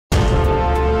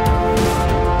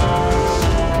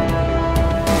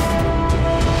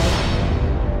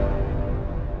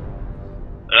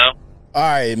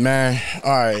right, man.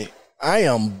 All right. I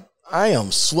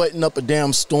am sweating up a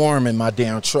damn storm in my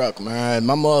damn truck, man.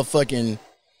 My motherfucking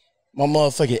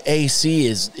AC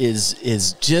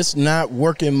is just not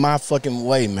working my fucking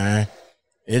way, man.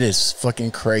 It is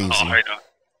fucking crazy. Oh, I know.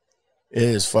 It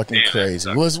is fucking crazy.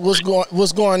 What's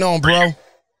going on, bro?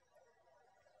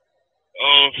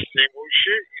 Oh, same old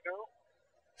shit, you know?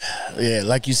 Yeah,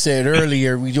 like you said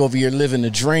earlier, we over here living a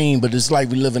dream, but it's like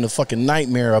we living a fucking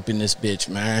nightmare up in this bitch,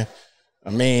 man.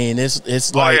 I mean,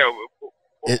 it's like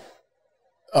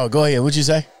Oh, go ahead. What'd you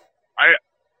say?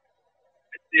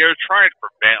 They're trying to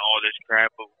prevent all this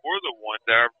crap, but we're the ones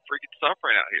that are freaking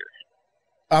suffering out here.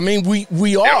 I mean, we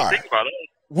are. Don't think about it.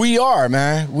 We are,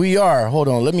 man. We are. Hold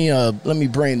on. Let me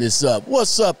bring this up.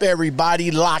 What's up,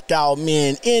 everybody? Lockout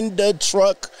men in the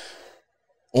truck.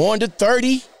 On the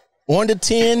 30, on the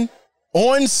 10,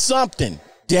 on something.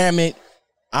 Damn it.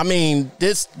 I mean,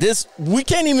 this we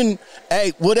can't even,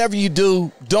 hey, whatever you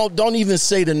do, don't even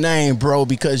say the name, bro,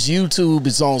 because YouTube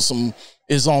is on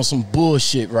some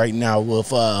bullshit right now with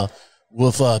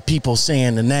people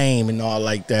saying the name and all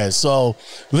like that. So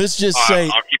let's just say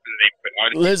I'll keep the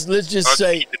name. Let's just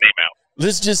say keep the name out.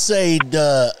 Let's just say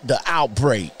the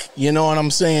outbreak. You know what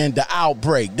I'm saying? The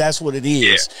outbreak. That's what it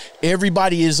is. Yeah.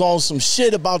 Everybody is on some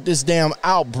shit about this damn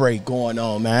outbreak going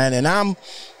on, man. And I'm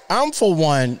for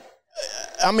one.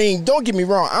 I mean, don't get me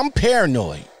wrong. I'm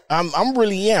paranoid. I'm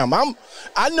really am.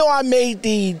 I know I made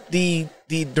the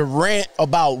rant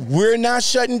about we're not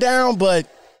shutting down, but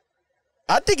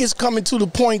I think it's coming to the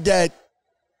point that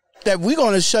we're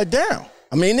going to shut down.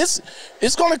 I mean, it's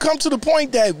going to come to the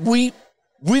point that we're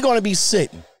going to be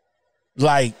sitting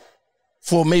like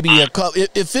for maybe a couple.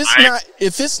 If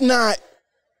it's not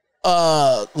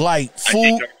like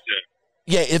food,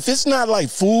 yeah, if it's not like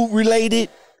food related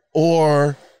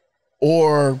or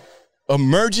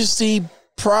emergency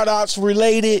products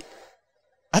related,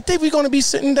 I think we're going to be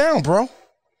sitting down, bro.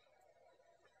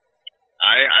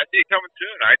 I see it coming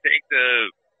soon. I think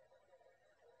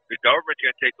the government's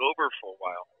going to take over for a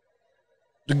while.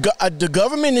 The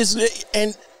government is,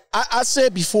 and I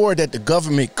said before that the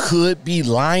government could be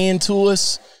lying to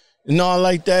us and all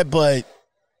like that, but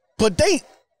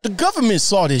the government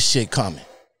saw this shit coming.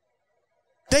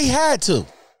 They had to.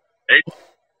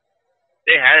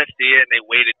 They had to see it, and they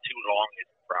waited too long is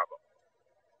the problem.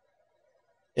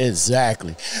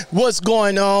 Exactly. What's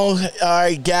going on? All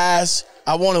right, guys.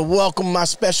 I want to welcome my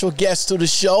special guest to the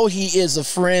show. He is a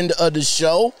friend of the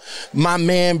show, my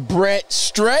man Brent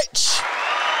Stretch,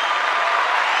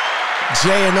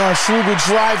 J&R Frugal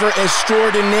Driver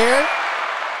Extraordinaire.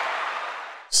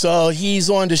 So he's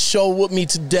on the show with me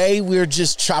today. We're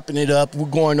just chopping it up. We're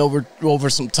going over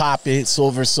some topics,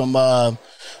 over some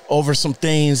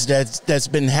things that's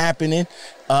been happening.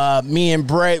 Me and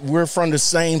Brett, we're from the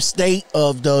same state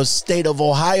of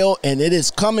Ohio, and it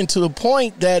is coming to the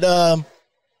point that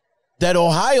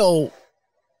Ohio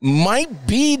might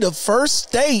be the first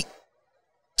state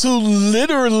to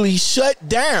literally shut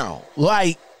down.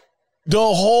 Like the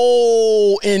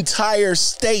whole entire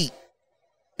state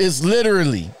is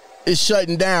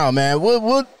shutting down, man.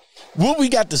 What we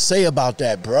got to say about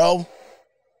that, bro?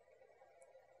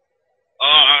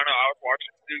 I don't know. I was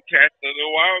watching the newscast a little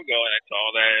while ago, and I saw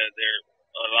that there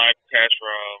a live cast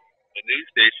from the news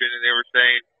station, and they were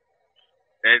saying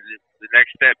that the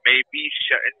next step may be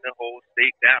shutting the whole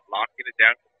state down, locking it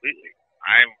down completely.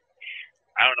 I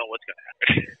don't know what's going to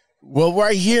happen. Well,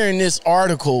 right here in this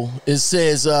article, it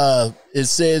says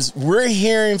we're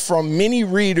hearing from many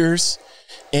readers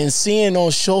and seeing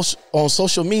on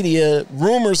social media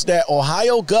rumors that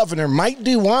Ohio Governor Mike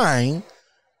DeWine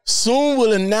soon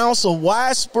will announce a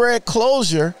widespread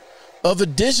closure of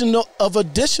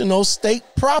additional state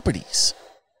properties.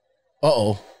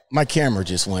 Uh-oh, my camera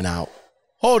just went out.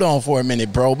 Hold on for a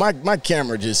minute, bro. My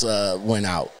camera just went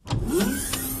out.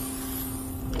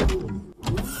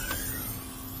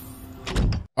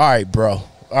 All right, bro.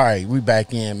 All right, we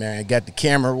back in, man. Got the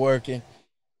camera working.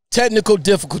 Technical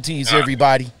difficulties,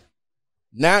 everybody.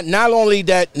 Not only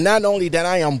that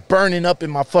I am burning up in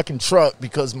my fucking truck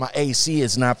because my AC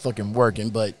is not fucking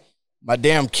working, but my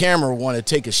damn camera want to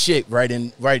take a shit right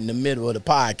in the middle of the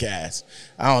podcast.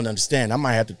 I don't understand. I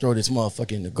might have to throw this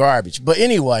motherfucker in the garbage. But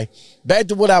anyway, back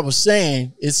to what I was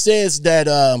saying. It says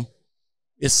that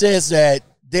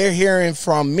they're hearing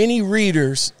from many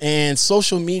readers and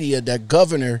social media that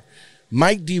Governor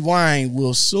Mike DeWine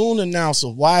will soon announce a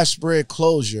widespread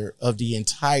closure of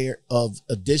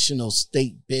additional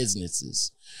state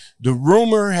businesses. The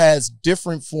rumor has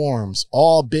different forms.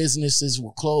 All businesses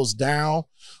will close down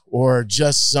or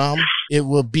just some. It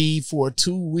will be for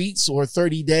 2 weeks or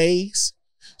 30 days.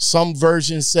 Some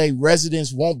versions say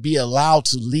residents won't be allowed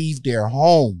to leave their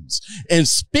homes. And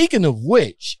speaking of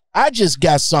which, I just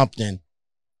got something.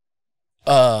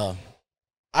 Let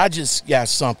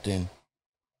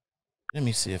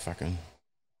me see if I can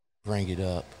bring it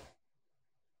up.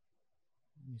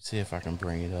 See if I can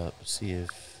bring it up. See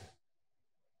if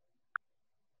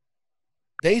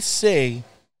they say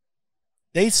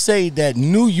that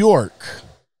New York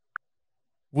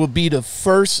will be the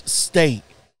first state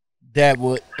that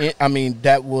would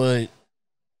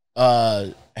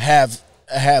have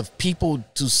people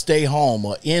to stay home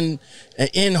or in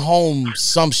home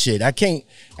some shit. I can't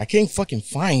fucking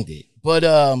find it. But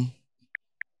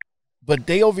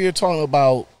they over here talking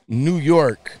about New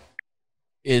York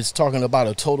is talking about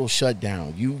a total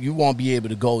shutdown. You won't be able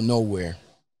to go nowhere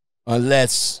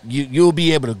unless you'll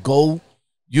be able to go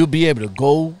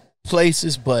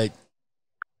places, but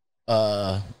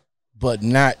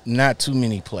not too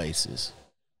many places.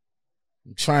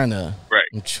 I'm trying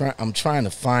to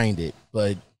find it,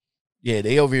 but yeah,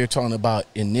 they over here talking about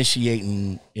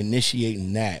initiating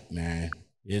that, man.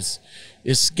 It's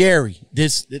scary.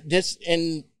 This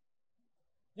is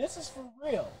for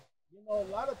real. You know, a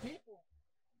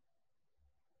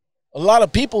lot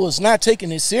of people is not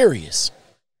taking it serious,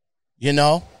 you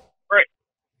know? Right.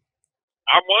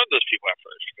 I'm one of those people at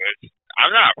first because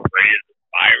I'm not afraid of the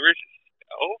virus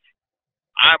itself.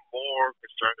 I'm more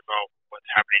concerned about what's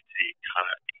happening to the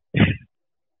economy.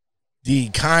 The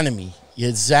economy,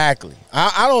 exactly.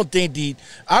 I don't think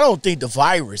the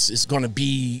virus is gonna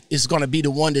be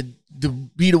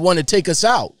the one to take us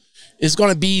out. It's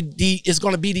gonna be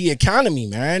the economy,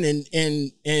 man,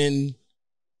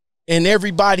 and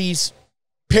everybody's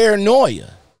paranoia,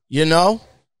 you know?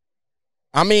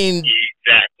 I mean,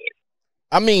 exactly.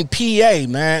 I mean, PA,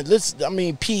 man.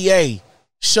 PA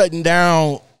shutting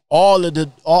down all of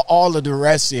the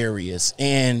rest areas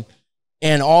and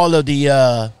all of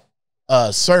the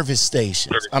service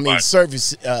stations.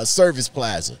 Service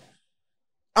plaza.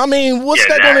 I mean, what's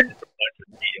that gonna?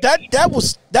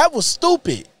 That was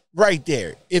stupid right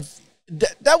there. If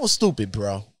that was stupid,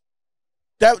 bro.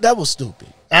 That was stupid.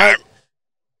 I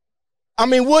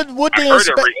mean, what they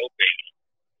expect?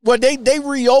 Well, they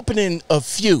reopening a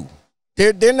few.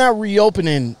 They're not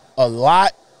reopening a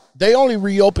lot. They only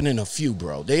reopening a few,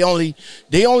 bro. They only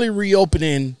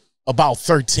reopening about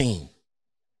 13.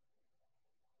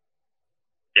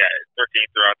 Yeah,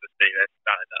 13 throughout the state. That's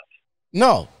not enough.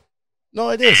 No,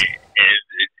 it isn't.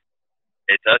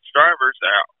 It's us drivers that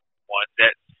are ones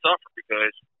that suffer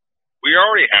because we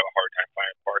already have a hard time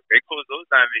finding parks. They close those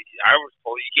down. I was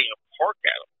told you can't even park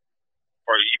at them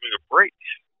or even a break.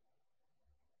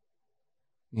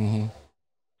 Mm-hmm.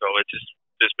 So it's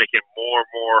just making more and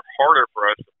more harder for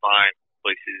us to find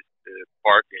places to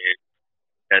park in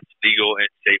that's legal and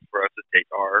safe for us to take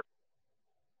our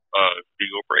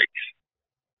legal breaks.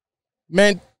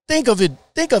 Man, think of it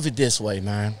this way,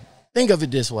 man. Think of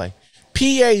it this way.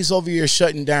 PA's over here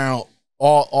shutting down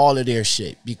all of their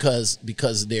shit because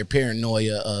of their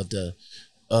paranoia of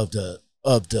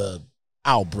the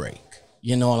outbreak.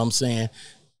 You know what I'm saying?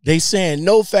 They saying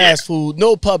no fast food,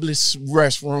 no public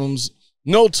restrooms,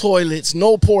 no toilets,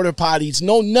 no porta potties,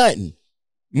 no nothing,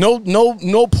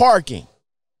 no parking.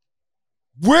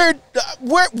 Where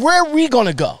are we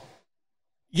gonna go?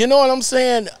 You know what I'm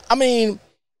saying? I mean,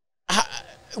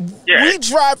 we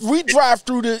drive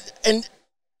through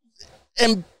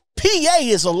and PA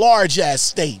is a large ass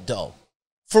state though,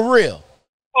 for real.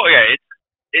 Oh yeah,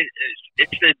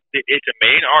 it's a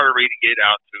main artery to get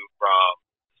out to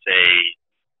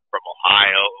from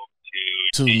Ohio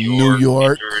to New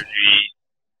York, New Jersey.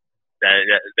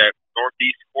 That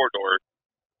northeast corridor,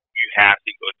 you have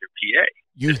to go through PA.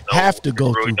 You have to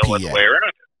go through PA. There's no way around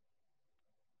it.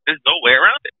 There's no way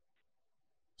around it.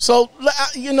 So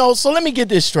so let me get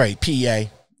this straight, PA.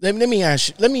 Let me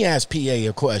ask PA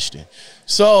a question.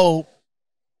 So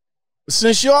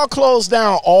since y'all closed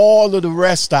down all of the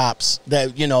rest stops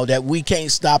that we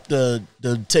can't stop to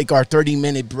take our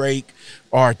 30-minute break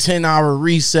or 10-hour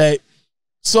reset.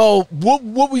 So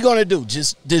what we gonna do?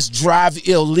 Just drive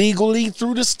illegally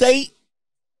through the state?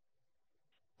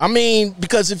 I mean,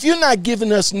 because if you're not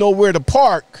giving us nowhere to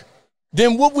park,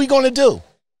 then what we gonna do?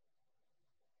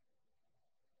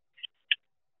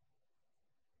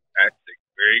 That's a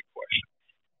great question.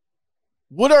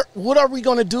 What are we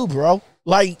gonna do, bro?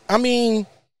 Like, I mean,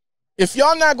 if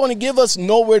y'all not gonna give us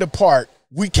nowhere to park,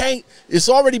 we can't. It's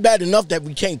already bad enough that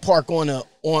we can't park on the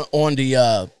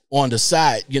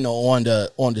side,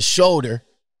 on the shoulder.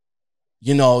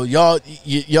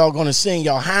 Y'all gonna send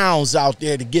your hounds out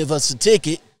there to give us a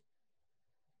ticket.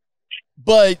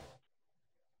 But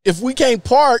if we can't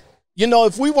park, You know,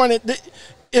 if one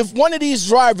of these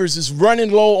drivers is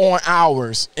running low on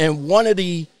hours and one of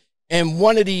the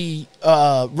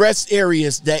rest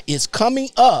areas that is coming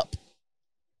up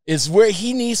is where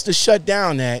he needs to shut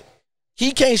down at,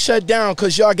 he can't shut down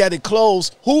because y'all got it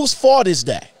closed. Whose fault is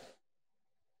that?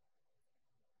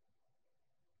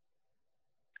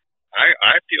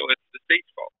 I feel it's the state's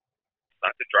fault,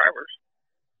 not the drivers.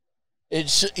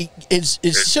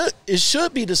 It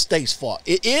should be the state's fault.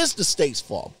 It is the state's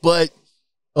fault, but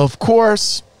of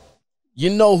course, you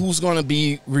know who's going to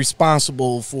be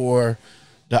responsible for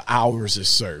the hours of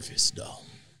service, though.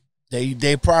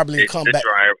 They probably come back.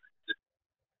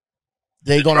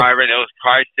 They're going to driver those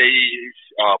tri-states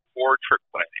poor trip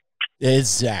planning.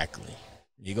 Exactly.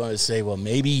 You're going to say, well,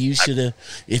 maybe you should have,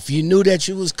 if you knew that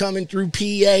you was coming through PA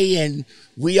and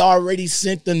we already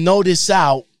sent the notice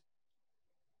out,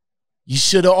 you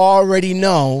should have already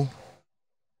known.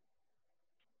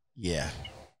 Yeah,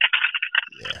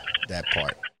 that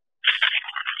part.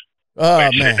 Oh,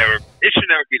 man. It should never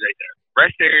be like that.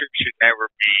 Rest areas should never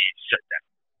be shut down.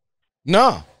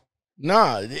 No.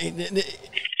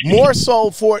 More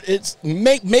so for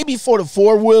maybe for the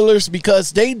four-wheelers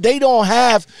because they don't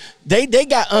have they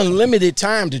got unlimited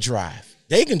time to drive.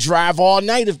 They can drive all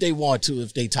night if they want to,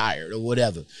 if they tired or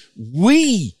whatever.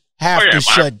 We have to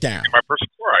shut down. In my personal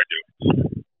car, I do.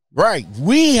 Right.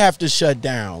 We have to shut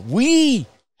down. We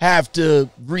have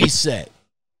to reset.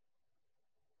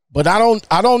 But I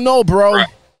don't know, bro. Right.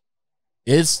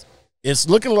 It's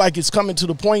looking like it's coming to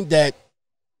the point that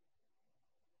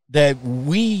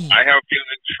we. I have a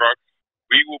feeling trucks,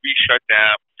 we will be shut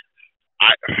down.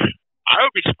 I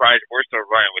would be surprised if we're still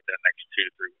running within the next 2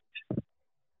 to 3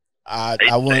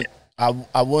 weeks.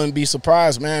 I wouldn't be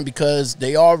surprised, man, because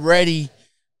they already.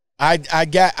 I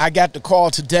got the call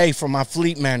today from my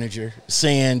fleet manager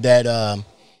saying that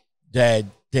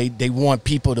they want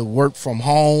people to work from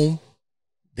home.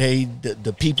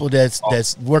 The people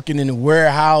that's working in the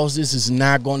warehouses is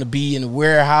not going to be in the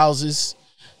warehouses.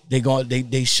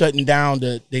 They shutting down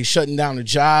the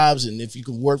jobs, and if you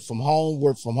can work from home,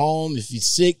 work from home. If you're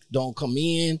sick, don't come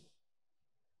in.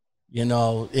 You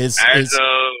know, it's right. As of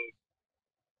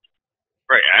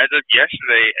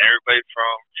yesterday, everybody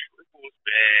from Triple's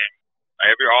been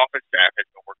every office staff has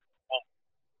been working from home.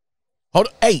 Hold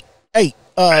on. Hey,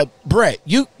 Brett,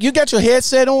 you got your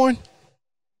headset on?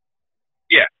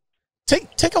 Yeah.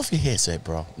 Take off your headset,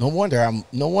 bro. No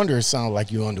wonder it sounds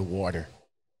like you're underwater.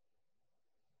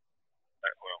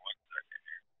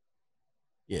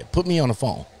 Yeah, put me on the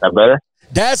phone. That better?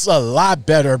 That's a lot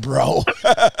better, bro.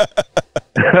 Sorry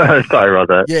about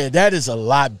that. Yeah, that is a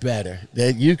lot better.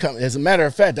 That you come. As a matter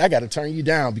of fact, I got to turn you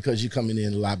down because you're coming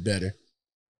in a lot better.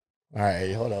 All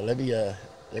right, hold on. Let me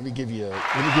give you a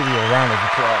round of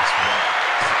applause for that.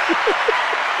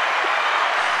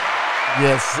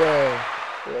 Yes,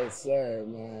 sir,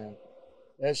 man.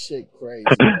 That shit crazy,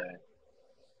 man.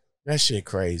 That shit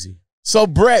crazy. So,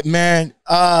 Brett, man,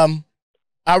 I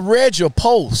read your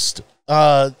post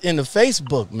in the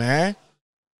Facebook, man.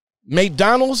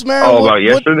 McDonald's, man. Oh, about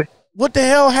yesterday? What the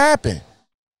hell happened?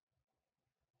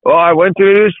 Well, I went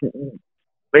to this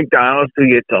McDonald's to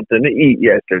get something to eat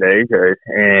yesterday,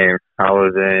 and I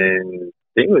was in,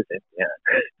 I think it was in,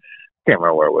 can't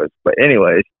remember where it was. But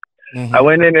anyways, I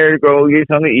went in there to go get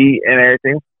something to eat and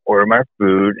everything, order my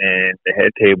food, and the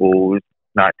head table was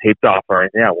not taped off or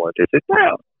anything. I wanted to sit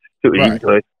down to eat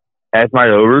because that's my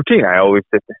little routine. I always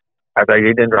sit there. After I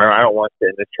get done driving, I don't want to sit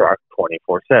in the truck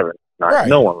 24/7.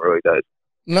 No one really does.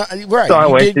 Right. So I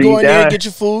went to go in there and get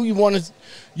your food. You want to,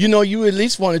 you at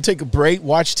least want to take a break,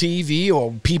 watch TV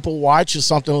or people watch or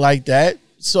something like that.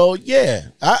 So yeah,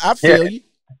 I feel you.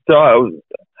 So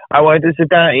I wanted to sit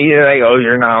down and eat. Like, oh,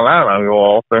 you're not allowed. I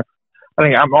go, well, I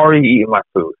think I'm already eating my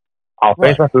food. I'll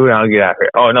finish my food and I'll get out of here.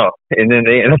 Oh no! And then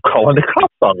they end up calling the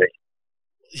cops on me.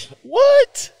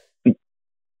 What?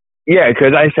 Yeah,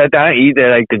 because I sat down and eat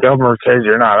there. Like, the government says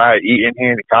you're not allowed to eat in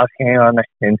here. The cops came on there,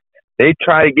 and they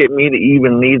try to get me to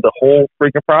even leave the whole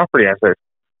freaking property. I said,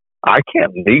 I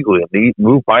can't legally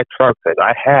move my truck because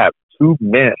I have 2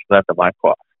 minutes left of my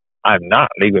clock. I'm not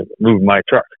legally moving my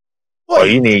truck. Well,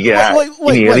 you need to get out.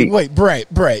 Wait,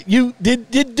 Brett. You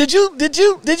did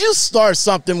you start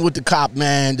something with the cop,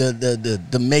 man?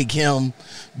 To make him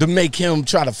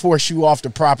try to force you off the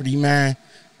property, man?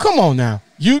 Come on now.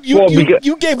 You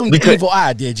gave him the evil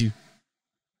eye, did you?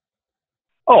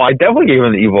 Oh, I definitely gave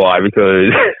him the evil eye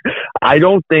because I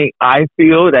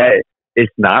feel that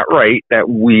it's not right that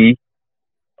we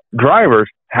drivers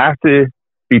have to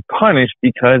be punished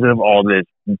because of all this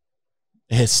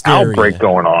hysteria, outbreak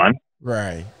going on.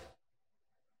 Right.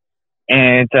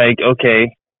 And it's like,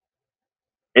 okay,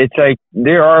 it's like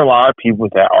there are a lot of people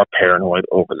that are paranoid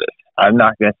over this. I'm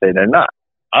not going to say they're not.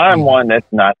 I'm one that's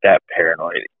not that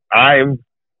paranoid.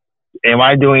 Am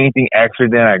I doing anything extra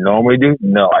than I normally do?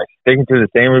 No, I stick to the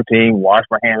same routine, wash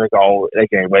my hands like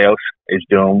anybody else is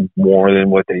doing, more than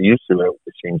what they used to,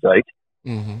 it seems like.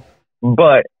 Mm-hmm.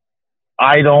 But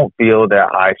I don't feel that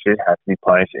I should have to be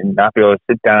punished and not be able to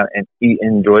sit down and eat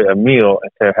and enjoy a meal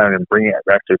instead of having to bring it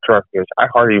back to the truck, because I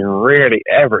rarely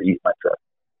ever eat my truck.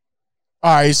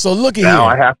 All right, so look at now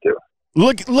here. I have to.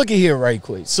 Look at here right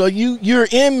quick. So you're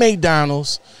in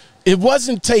McDonald's. It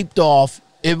wasn't taped off.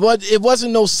 It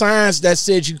wasn't no signs that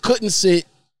said you couldn't sit.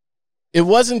 It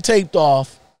wasn't taped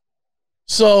off.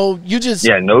 So you just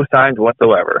no signs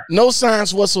whatsoever. No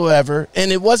signs whatsoever,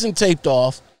 and it wasn't taped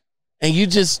off. And you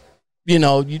just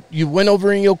you went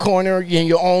over in your corner in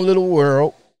your own little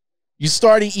world. You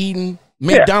started eating.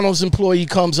 McDonald's employee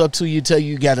comes up to you, tell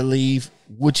you got to leave.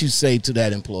 What you say to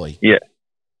that employee? Yeah.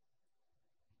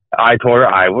 I told her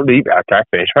I will leave after I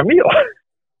finish my meal.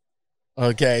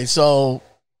 Okay, so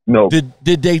no. Did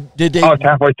they? I was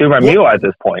halfway through my meal at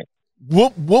this point.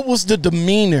 What was the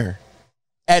demeanor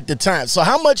at the time? So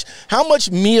how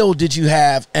much meal did you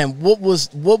have, and what was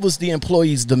the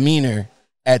employee's demeanor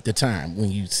at the time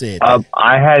when you said that?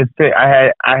 I had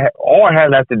all I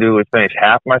had left to do was finish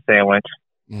half my sandwich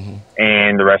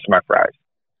and the rest of my fries.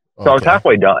 So I was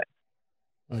halfway done.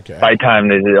 Okay. By the time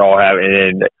this is all happened,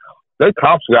 and then the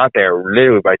cops got there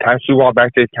literally. By the time she walked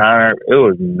back to the counter, it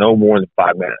was no more than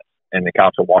 5 minutes, and the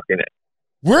cops were walking in.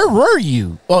 Where were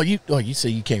you? You say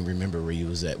you can't remember where you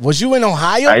was at. Was you in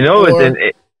Ohio? I know it was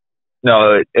it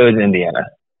was Indiana.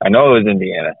 I know it was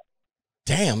Indiana.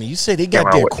 Damn, you said they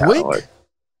got there quick?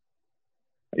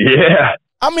 Yeah.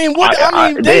 I mean,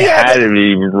 they had to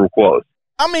be real close.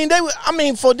 I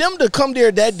mean, for them to come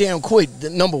there that damn quick,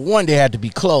 number one, they had to be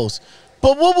close.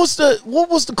 But what was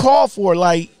the call for?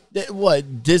 Like,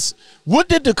 what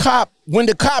did the cop, when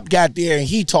the cop got there and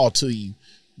he talked to you?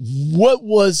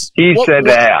 He said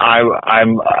that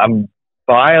I'm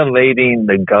violating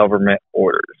the government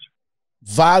orders.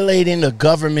 Violating the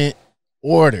government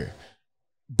order.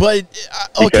 But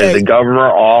okay, because the governor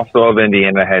also of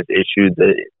Indiana has issued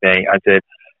the thing. I said,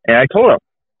 and I told him,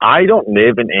 I don't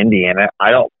live in Indiana.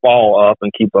 I don't follow up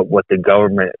and keep up what the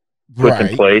government puts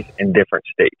in place in different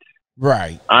states.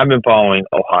 Right. I've been following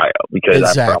Ohio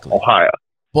because I'm from Ohio.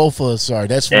 Both of us are.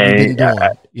 That's what we've been doing.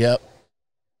 Yep.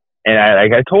 And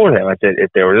I told him, I said,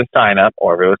 if there was a sign up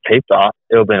or if it was taped off,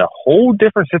 it would have been a whole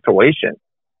different situation.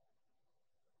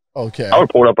 Okay. I would have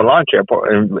pulled up a lawn chair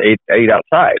and ate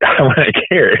outside. I wouldn't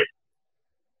care.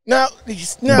 Now, but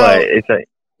it's like,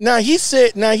 now he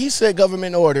said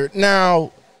government order.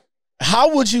 Now,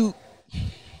 how would you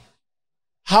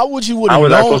would have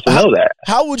known? Supposed to know that?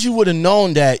 How would you would have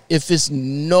known that if it's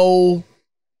no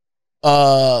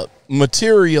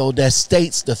material that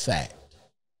states the fact?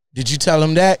 Did you tell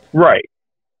him that? Right.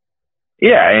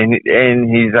 Yeah, and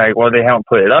he's like, well, they haven't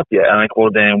put it up yet. I'm like,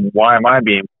 well, then why am I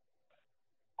being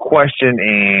questioned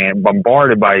and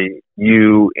bombarded by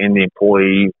you and the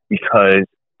employee because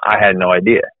I had no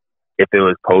idea if it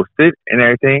was posted and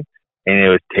everything and it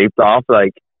was taped off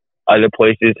like other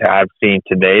places I've seen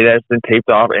today that's been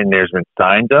taped off and there's been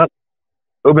signs up.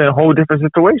 It would have been a whole different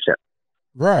situation.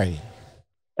 Right.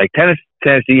 Like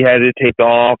Tennessee had it taped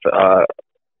off.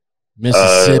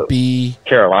 Mississippi,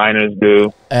 Carolinas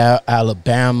do.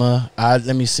 Alabama.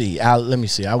 Let me see. I think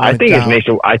it's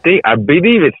nationwide. I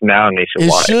believe it's now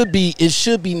nationwide. It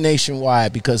should be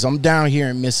nationwide because I'm down here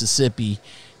in Mississippi,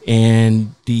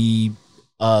 and the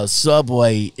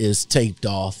subway is taped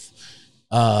off.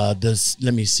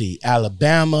 Let me see.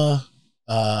 Alabama.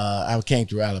 I came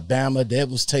through Alabama. That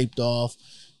was taped off.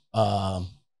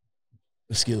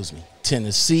 Excuse me.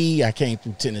 Tennessee. I came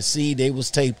through Tennessee. They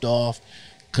was taped off.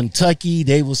 Kentucky,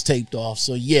 they was taped off.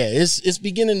 So yeah, it's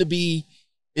beginning to be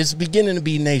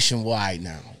nationwide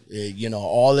now. You know,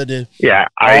 all of the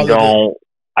I don't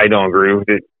agree with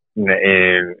it,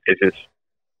 and it's just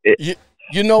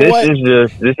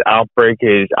this outbreak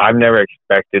is I've never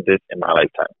expected this in my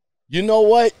lifetime. You know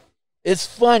what? It's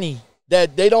funny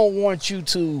that they don't want you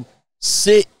to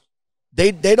sit.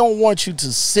 They don't want you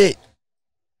to sit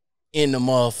in the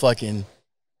motherfucking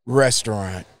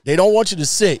restaurant. They don't want you to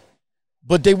sit.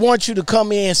 But they want you to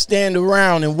come in, stand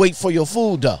around, and wait for your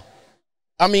food, though.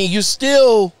 I mean, you're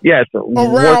still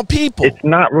around people. It's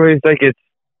not really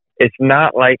it's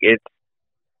not like it's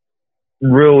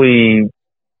really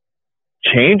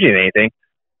changing anything.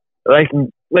 Like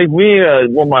me,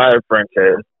 what my other friend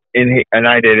says, and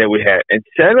I did it. We had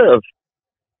instead of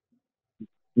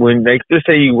when just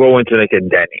say you go into like a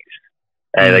Denny's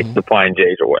and like the Flying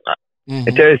J's or whatnot.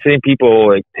 Instead of seeing people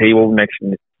like table next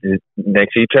to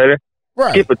each other,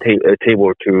 Right. skip a table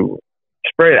or two,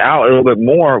 spread it out a little bit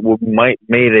more.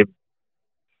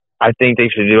 I think they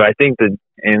should do. I think that,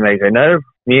 and like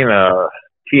me and a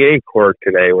TA clerk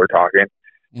today were talking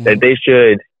that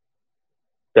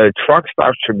the truck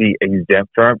stops should be exempt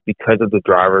from it because of the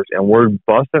drivers, and we're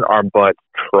busting our butts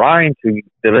trying to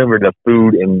deliver the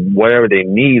food and whatever they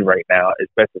need right now as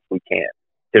best as we can.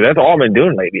 Because that's all I've been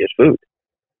doing lately is food.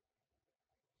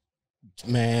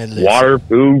 Man, listen. Water,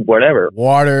 food, whatever.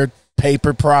 Water,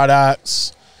 paper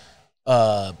products,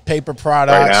 food.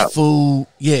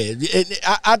 Yeah,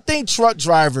 I think truck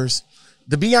drivers,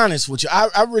 to be honest with you,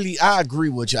 I agree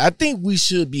with you. I think we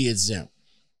should be exempt.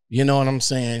 You know what I'm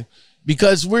saying?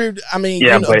 Because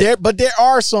but there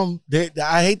are some.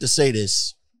 I hate to say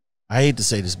this,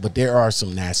 but there are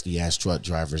some nasty ass truck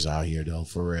drivers out here, though,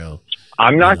 for real.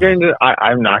 I'm not gonna.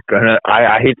 I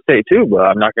hate to say it too, but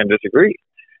I'm not gonna disagree.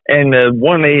 And the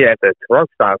one lady at the truck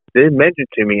stop did mention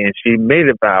to me, and she made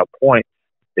it about a point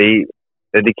that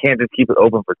they can't just keep it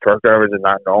open for truck drivers and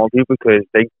not normal people because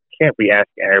they can't be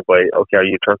asking everybody, okay, are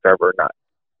you a truck driver or not?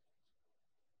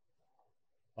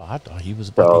 Oh, I thought he was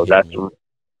about to hit me.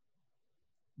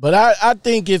 But I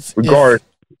think if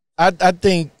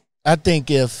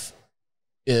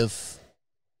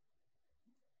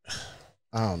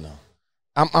I don't know,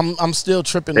 I'm still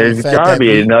tripping on the fact that there's gotta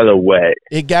be another way.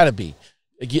 It gotta be.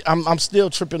 I'm still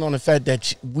tripping on the fact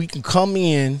that we can come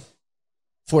in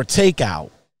for takeout.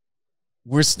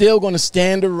 We're still going to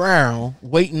stand around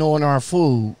waiting on our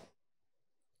food,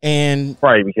 and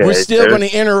we're still going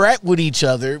to interact with each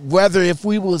other, whether if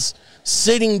we was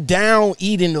sitting down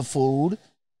eating the food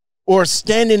or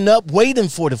standing up waiting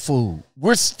for the food.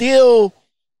 We're still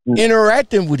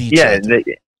interacting with each other.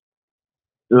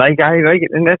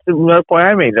 And that's another point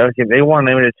I made. They want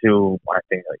to limit it to, I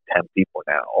think, like 10 people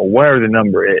now, or whatever the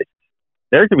number is.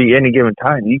 There could be any given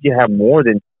time you can have more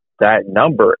than that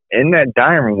number in that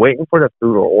dining room waiting for the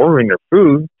food or ordering their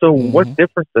food. So what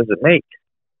difference does it make?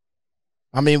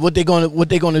 I mean, what they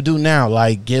gonna do now?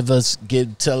 Like tell us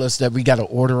that we got to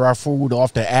order our food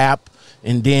off the app,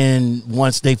 and then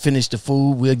once they finish the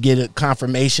food, we'll get a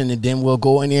confirmation, and then we'll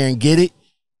go in there and get it.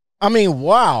 I mean,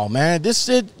 wow, man, this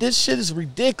shit is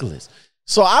ridiculous.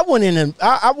 So I went in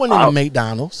to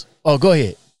McDonald's. Oh, go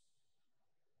ahead.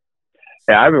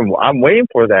 Yeah, I'm waiting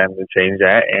for them to change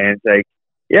that, and it's like,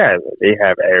 yeah, they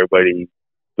have everybody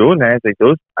doing that. It's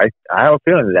like I have a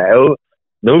feeling that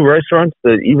no restaurants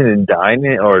that even dine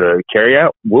in or to carry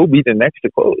out will be the next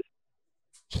to close.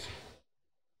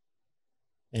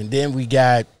 And then we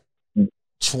got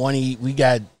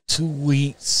 2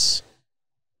 weeks.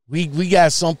 We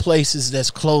got some places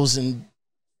that's closing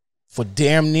for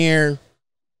damn near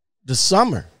the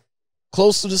summer,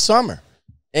 close to the summer,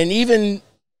 and even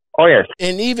schools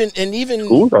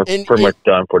are pretty much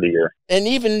done for the year. And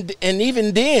even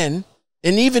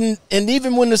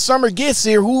when the summer gets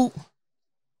here,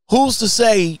 who's to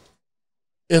say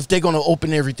if they're going to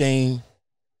open everything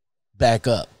back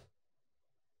up?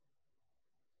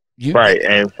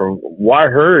 And from what I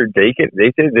heard, they said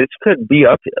this could be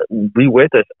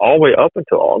with us all the way up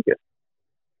until August.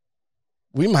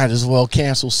 We might as well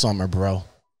cancel summer, bro.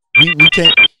 We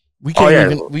can't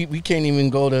even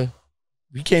go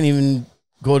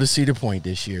to Cedar Point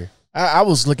this year. I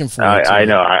was looking forward to it. I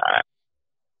know. I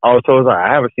was told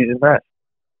I have a season pass.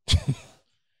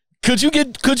 Could you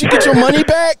get your money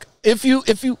back if you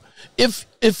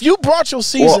brought your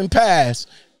season pass?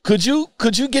 Could you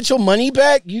get your money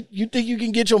back? You think you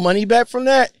can get your money back from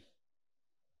that?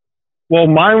 Well,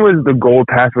 mine was the gold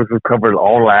pass, which was covered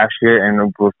all last year and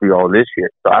it will be all this year.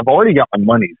 So I've already got my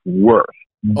money's worth,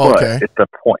 but it's the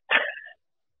point.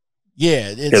 Yeah,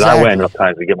 exactly. Because I went enough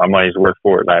times to get my money's worth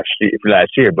for it last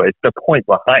year, but it's the point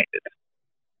behind it.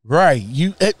 Right.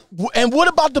 And what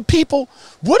about the people?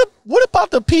 What about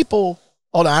the people?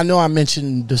 Hold on, I know I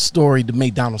mentioned the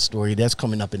McDonald's story that's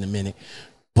coming up in a minute.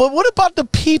 But what about the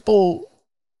people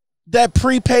that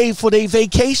prepaid for their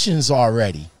vacations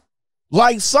already?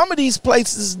 Like some of these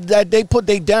places that they put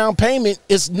their down payment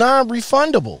is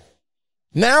non-refundable.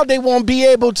 Now they won't be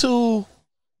able to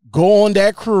go on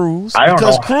that cruise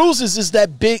because cruises is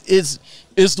that big is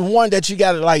the one that you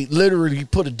got to like literally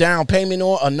put a down payment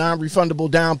on, a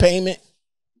non-refundable down payment.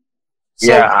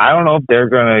 So, yeah, I don't know if they're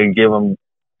going to give them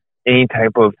any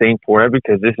type of thing for it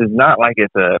because this is not like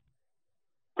it's a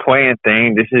planned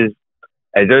thing. This is,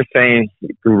 as they're saying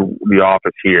through the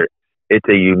office here, it's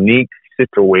a unique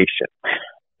situation.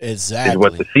 Exactly. Is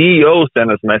what the CEO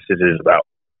sent us messages about.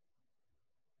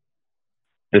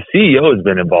 The CEO has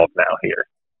been involved now here.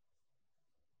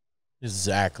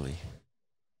 Exactly.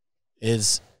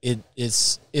 It's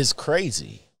it's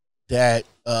crazy that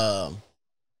that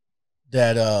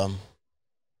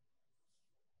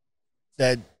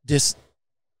this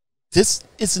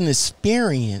is an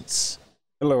experience.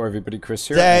 Hello, everybody. Chris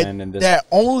here. That, and in this that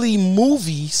only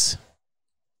movies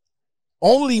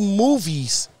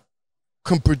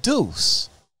can produce.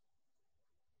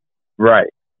 Right.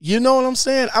 You know what I'm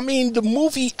saying? I mean, the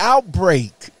movie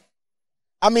Outbreak.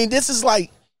 I mean, this is like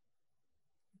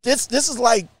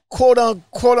quote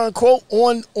unquote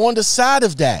on the side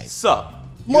of that. Sup?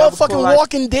 Motherfucking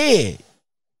Walking Dead.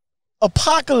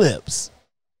 Apocalypse.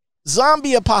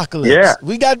 Zombie apocalypse. Yeah.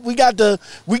 We got the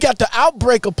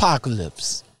outbreak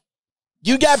apocalypse.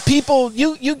 You got people,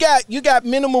 you got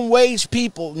minimum wage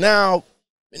people. Now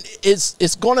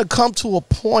it's gonna come to a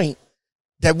point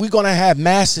that we're gonna have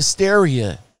mass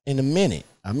hysteria in a minute.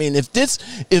 I mean, if this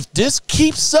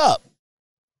keeps up,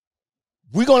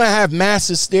 we're gonna have mass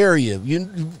hysteria.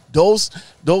 Those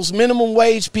minimum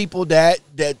wage people that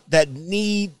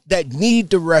need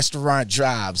the restaurant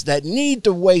jobs, that need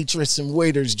the waitress and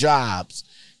waiters jobs,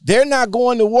 they're not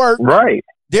going to work. Right.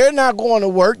 They're not going to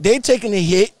work. They're taking a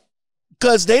hit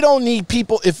because they don't need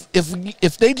people.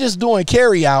 If they just doing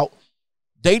carry out,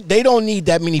 they don't need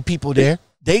that many people there.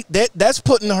 That's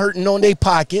putting the hurting on their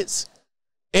pockets.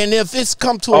 And if it's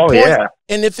come to a point,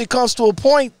 and if it comes to a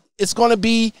point, it's going to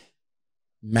be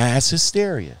mass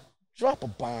hysteria. Drop a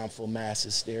bomb for mass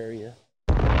hysteria.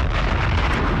 I'm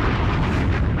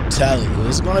telling you,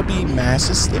 it's gonna be mass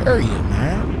hysteria,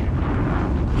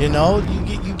 man. You know,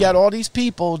 you got all these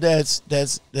people that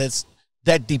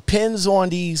depends on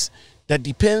these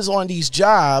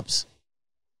jobs,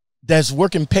 that's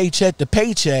working paycheck to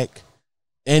paycheck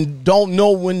and don't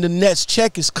know when the next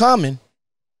check is coming.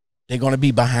 They're gonna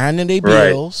be behind in their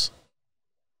bills.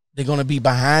 They're gonna be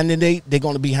behind in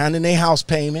their house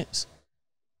payments.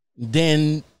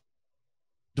 Then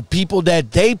the people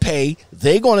that they pay,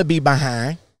 they're gonna be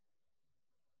behind.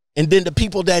 And then the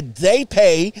people that they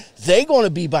pay, they're gonna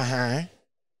be behind.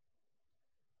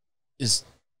 Is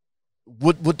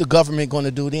what the government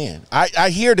gonna do then? I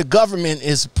hear the government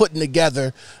is putting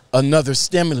together another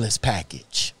stimulus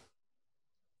package.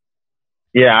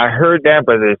 Yeah, I heard that,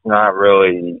 but it's not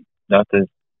really nothing.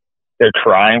 They're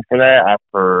trying for that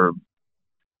after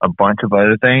a bunch of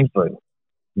other things, but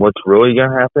what's really going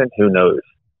to happen, who knows?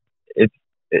 It's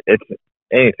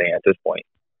anything at this point.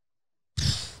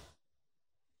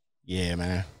 Yeah,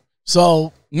 man.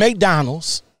 So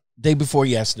McDonald's, day before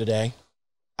yesterday,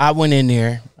 I went in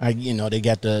there. They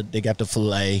got the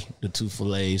filet, the 2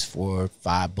 fillets for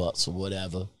 $5 or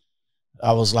whatever.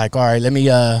 I was like, all right, let me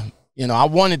I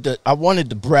wanted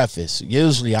the breakfast.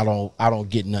 Usually I don't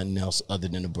get nothing else other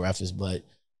than the breakfast, but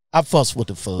I fuss with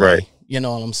the filet. Right. You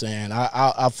know what I'm saying?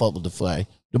 I fuck with the filet.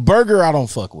 The burger I don't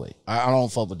fuck with. I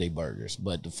don't fuck with their burgers,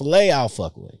 but the filet I'll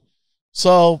fuck with.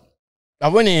 So I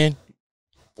went in,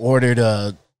 ordered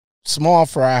a small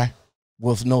fry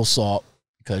with no salt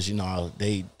because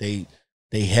they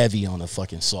heavy on the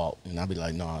fucking salt, and I'll be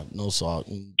like, nah, no salt,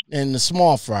 and the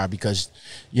small fry because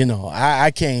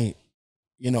I can't.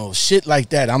 Shit like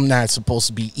that I'm not supposed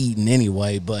to be eating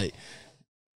anyway, but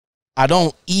I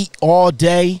don't eat all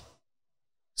day,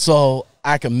 so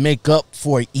I can make up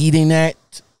for eating that.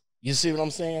 You see what I'm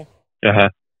saying? Uh-huh.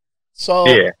 So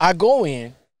yeah. I go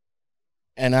in,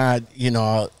 and I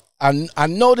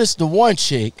noticed the one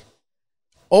chick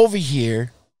over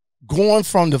here going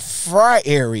from the fry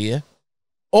area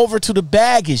over to the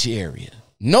baggage area.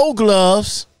 No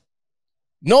gloves,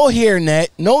 no hairnet,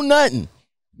 no nothing.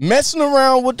 Messing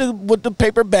around with the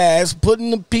paper bags,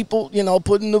 putting the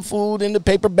food in the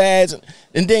paper bags,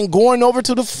 and then going over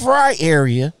to the fry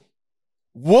area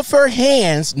with her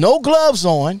hands, no gloves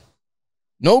on,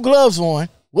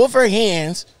 with her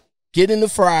hands, getting the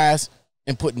fries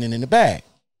and putting it in the bag.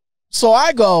 So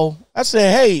I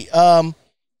said, hey, I'm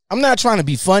not trying to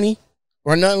be funny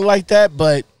or nothing like that,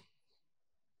 but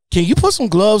can you put some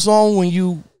gloves on when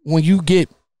you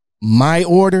get my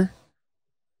order?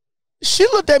 She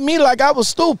looked at me like I was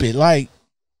stupid, like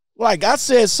I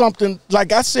said something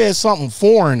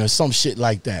foreign or some shit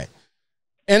like that.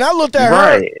 And I looked at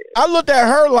her. I looked at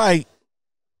her like,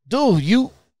 dude,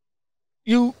 you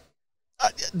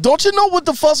don't you know what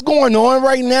the fuck's going on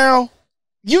right now?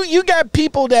 You got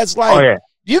people that's like,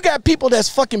 you got people that's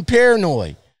fucking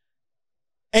paranoid,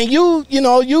 and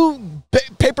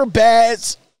paper bag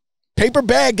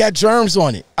got germs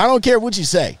on it. I don't care what you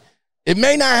say. It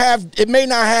may not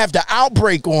have the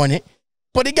outbreak on it,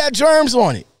 but it got germs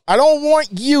on it. I don't want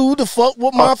you to fuck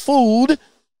with my food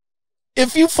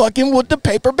if you fucking with the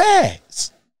paper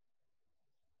bags.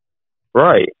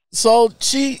 Right. So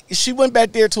she went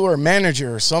back there to her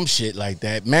manager or some shit like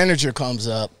that. Manager comes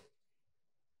up.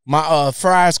 My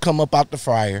fries come up out the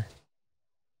fryer.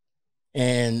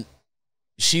 And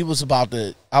she was about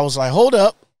to, I was like, hold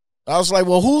up. I was like,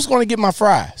 well, who's going to get my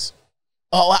fries?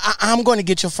 Oh, I'm going to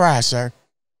get your fries, sir.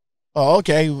 Oh,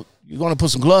 okay. You're going to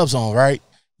put some gloves on, right?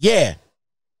 Yeah.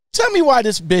 Tell me why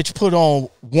this bitch put on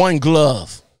one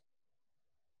glove.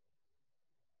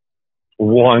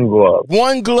 One glove.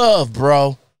 One glove,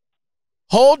 bro.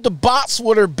 Hold the box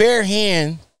with her bare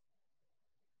hand.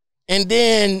 And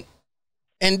then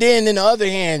in the other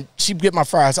hand, she get my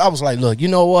fries. I was like, look, you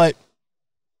know what?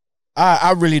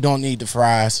 I really don't need the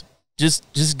fries.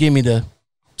 Just give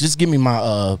me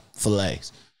my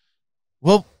fillets.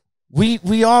 Well,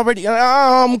 we already,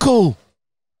 I'm cool.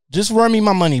 Just run me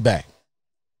my money back.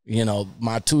 You know,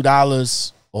 my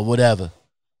 $2 or whatever.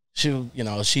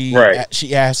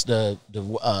 She asked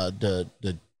the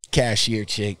cashier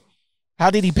chick,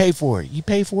 how did he pay for it? He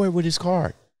paid for it with his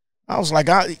card. I was like,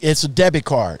 it's a debit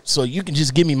card, so you can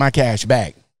just give me my cash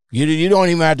back. You don't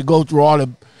even have to go through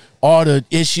all the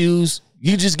issues.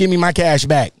 You just give me my cash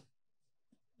back.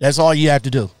 That's all you have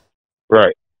to do.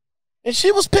 Right. And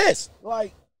she was pissed.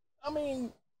 Like, I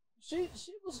mean, she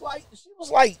was like,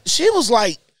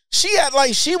 she had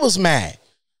like she was mad.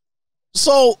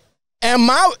 So am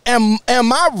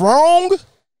I wrong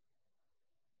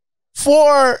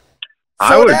for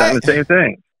I would have that? done the same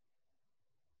thing.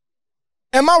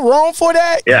 Am I wrong for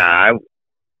that? Yeah,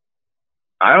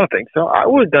 I don't think so. I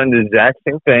would have done the exact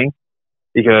same thing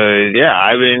because, yeah,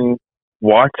 I've been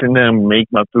watching them make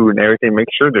my food and everything, make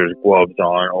sure there's gloves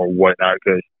on or whatnot,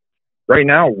 because right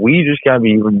now we just got to be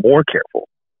even more careful.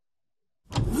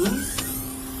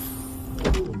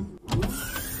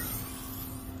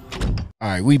 All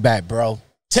right, we back, bro.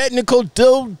 Technical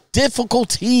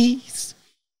difficulties.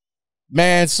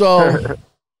 Man, so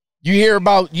you heard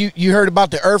about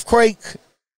the earthquake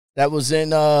that was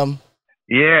in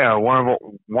Yeah, one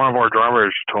of our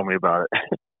drivers told me about it.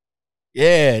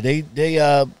 Yeah,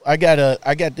 I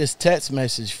got this text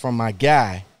message from my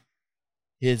guy.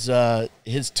 His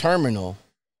terminal.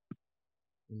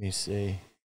 Let me see.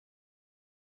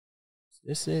 Is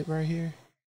this it right here?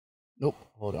 Nope.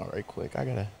 Hold on right quick. I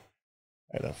gotta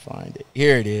find it.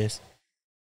 Here it is.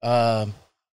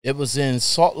 It was in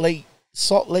Salt Lake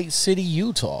City,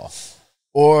 Utah.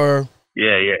 Or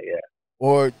Yeah.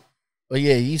 Or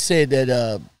yeah, he said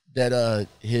that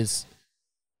his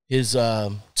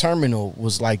terminal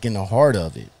was like in the heart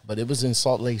of it, but it was in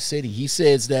Salt Lake City. He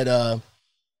said that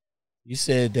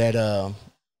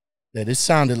it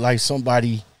sounded like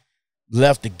somebody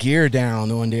left the gear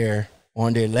down on their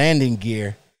landing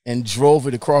gear and drove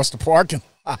it across the parking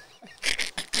lot.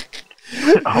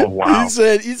 Oh wow! He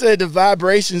said the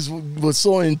vibrations were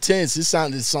so intense it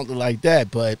sounded something like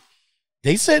that, but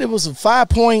they said it was a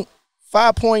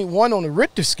 5.1 on the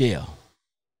Richter scale.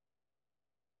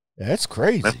 That's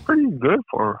crazy. That's pretty good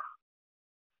for.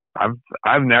 I've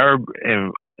never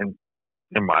in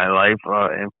my life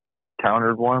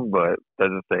encountered one, but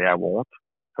doesn't say I won't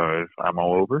because I'm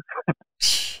all over.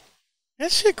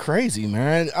 That shit crazy,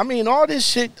 man. I mean, all this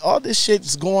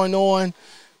shit's going on.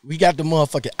 We got the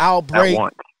motherfucking outbreak.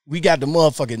 We got the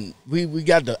motherfucking we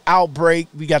got the outbreak.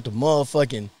 We got the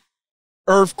motherfucking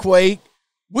earthquake.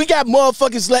 We got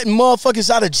motherfuckers letting motherfuckers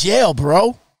out of jail,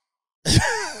 bro.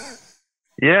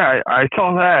 Yeah, I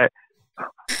saw that,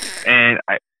 and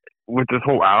with this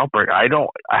whole outbreak, I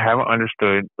haven't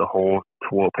understood the whole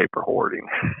toilet paper hoarding.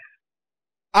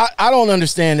 I don't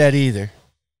understand that either.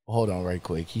 Hold on, right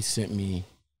quick. He sent me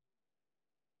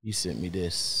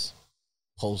this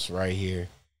post right here.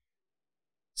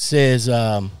 Says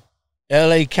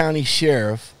L.A. County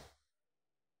Sheriff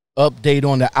update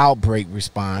on the outbreak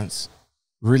response.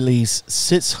 Release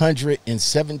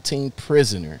 617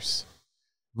 prisoners.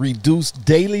 Reduced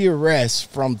daily arrests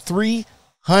from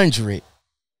 300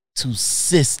 to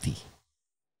 60.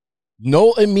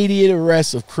 No immediate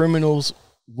arrest of criminals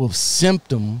with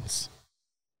symptoms.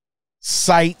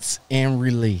 Cites and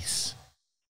release.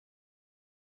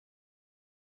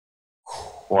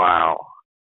 Wow.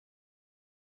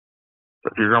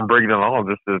 If you're going to break the law,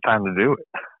 this is the time to do it.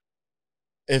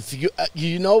 If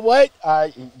you know what?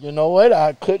 I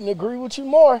couldn't agree with you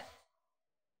more.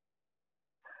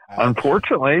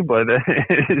 Unfortunately, but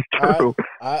it's true.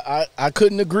 I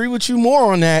couldn't agree with you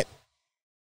more on that.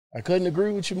 I couldn't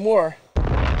agree with you more.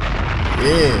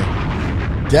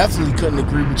 Yeah. Definitely couldn't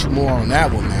agree with you more on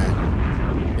that one,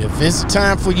 man. If it's a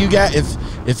time for you guys,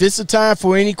 if it's a time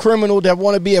for any criminal that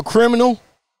want to be a criminal,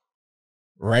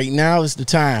 right now is the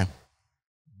time.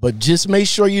 But just make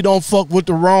sure you don't fuck with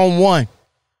the wrong one.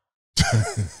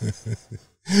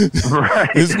 Right.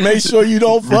 Just make sure you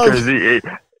don't fuck.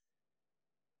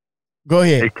 Go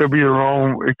ahead. It could be the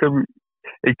wrong. It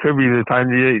could be the time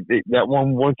that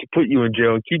one wants to put you in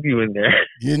jail and keep you in there.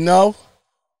 You know,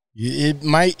 it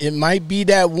might be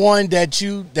that one that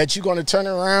you're gonna turn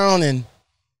around and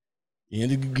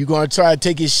you're gonna try to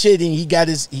take his shit, and he got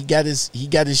his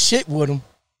shit with him.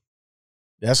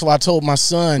 That's why I told my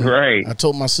son. Right. I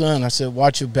told my son. I said,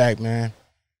 watch your back, man,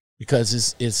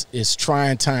 because it's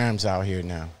trying times out here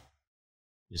now.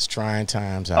 It's trying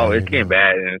times out here. Oh, it's getting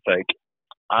bad, and it's like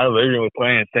I literally was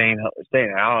planning staying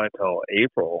out until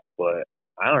April, but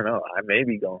I don't know. I may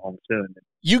be going home soon.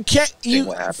 You can't.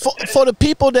 For the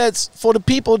people that's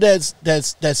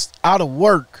out of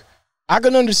work, I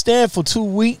can understand for 2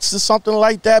 weeks or something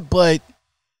like that, but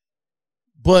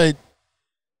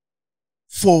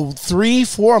for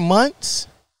 3-4 months,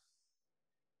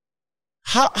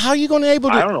 how you gonna able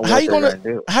to? I don't know what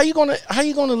how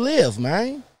you gonna live,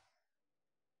 man?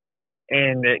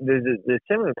 And the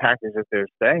similar package that they're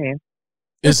saying,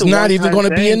 it's not even going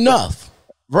to be enough,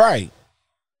 right?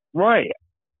 Right,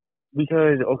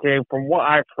 because okay, from what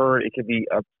I've heard, it could be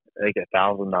up like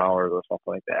 $1,000 or something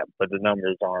like that, but the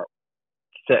numbers aren't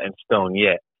set in stone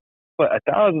yet. But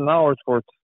 $1,000 for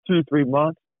 2-3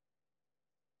 months,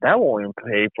 that won't even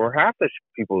pay for half the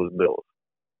people's bills.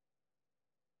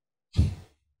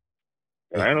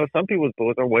 And I know some people's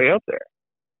bills are way up there.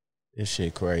 This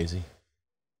shit crazy.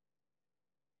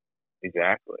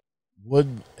 Exactly.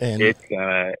 It's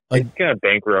gonna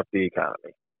bankrupt the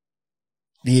economy.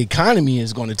 The economy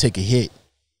is going to take a hit.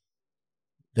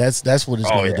 That's what it's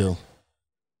going to do.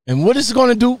 And what it's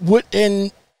going to do?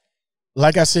 And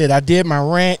like I said, I did my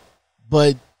rant,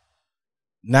 but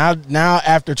now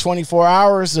after 24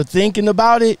 hours of thinking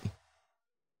about it,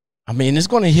 I mean, it's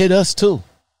going to hit us too.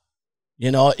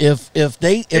 You know, if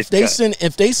they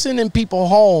sending people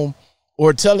home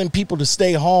or telling people to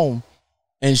stay home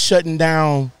and shutting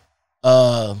down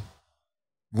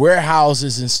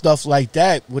warehouses and stuff like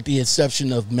that, with the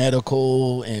exception of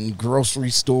medical and grocery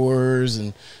stores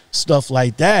and stuff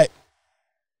like that,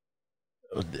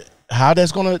 how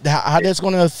that's gonna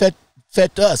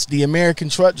affect us, the American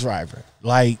truck driver.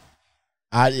 Like,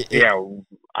 that's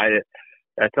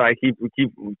why I keep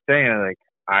saying, like,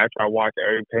 I try to watch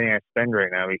every penny I spend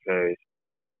right now, because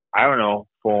I don't know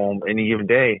from any given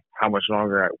day how much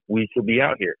longer we could be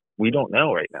out here. We don't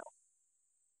know right now.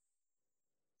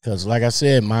 Because like I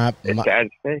said, my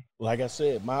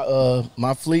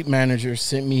fleet manager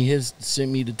sent me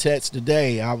the text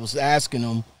today. I was asking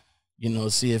him,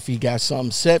 see if he got something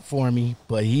set for me,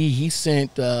 but he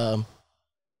sent hold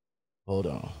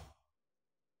on.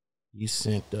 He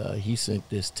sent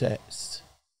this text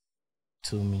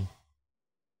to me.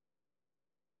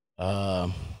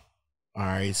 All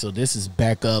right, so this is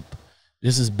back up.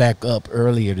 This is back up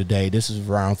earlier today. This is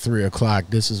around 3:00.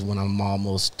 This is when I'm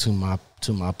almost to my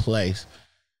place.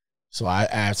 So I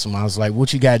asked him, I was like,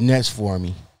 what you got next for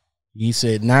me? He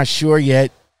said, not sure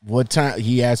yet. What time?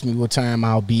 He asked me what time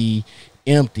I'll be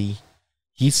empty.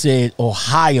 He said,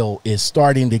 Ohio is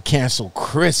starting to cancel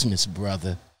Christmas,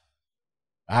 brother.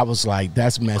 I was like,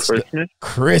 that's messed up.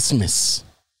 Christmas.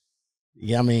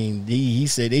 Yeah, I mean, he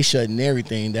said they shutting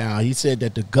everything down. He said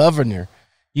that the governor's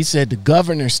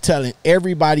telling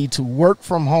everybody to work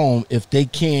from home if they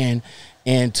can,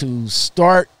 and to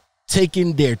start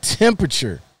taking their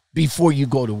temperature before you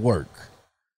go to work.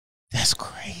 That's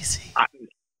crazy.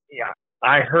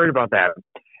 I heard about that.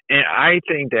 And I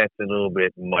think that's a little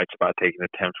bit much about taking the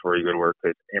temps before you go to work.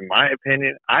 Because in my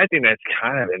opinion, I think that's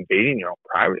kind of invading your own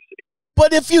privacy.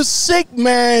 But if you're sick,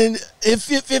 man, if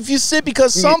you're sick,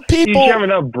 because some people... You have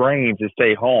enough brains to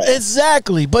stay home.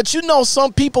 Exactly. But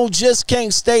some people just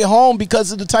can't stay home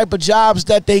because of the type of jobs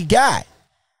that they got.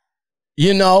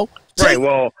 Right.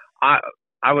 Well, I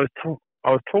was told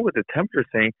with the temperature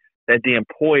thing that the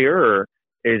employer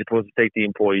is supposed to take the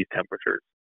employee's temperatures.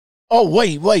 Oh,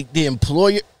 wait, the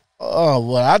employer... Oh,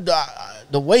 well,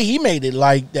 the way he made it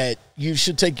like that, you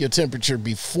should take your temperature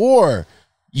before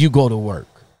you go to work.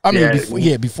 Before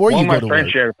you go to work. One of my friends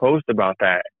shared a post about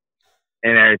that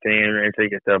and everything. And it's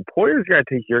like, if the employer's got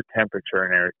to take your temperature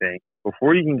and everything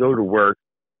before you can go to work,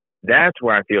 that's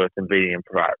where I feel it's invading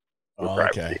privacy a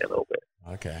little bit.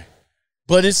 Okay.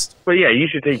 But yeah, you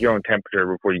should take your own temperature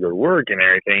before you go to work and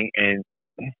everything. And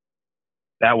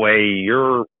that way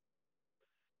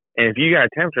and if you got a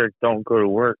temperature, don't go to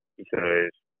work, because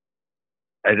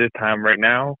at this time right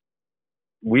now,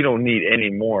 we don't need any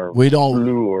more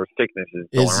flu or sicknesses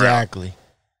going exactly around.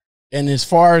 And as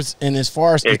far as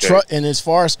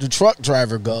the truck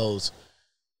driver goes,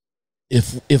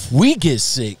 if we get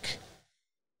sick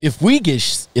if we get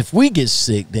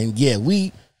sick, then yeah,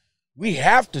 we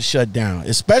have to shut down,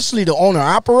 especially the owner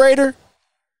operator,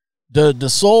 the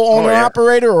sole owner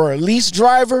operator or a lease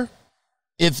driver.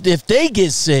 If they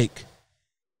get sick,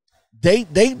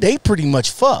 they pretty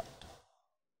much fucked.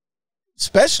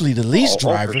 Especially the lease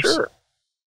drivers. For sure.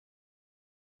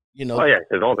 You know. Oh yeah,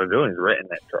 because all they're doing is renting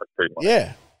that truck pretty much.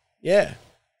 Yeah.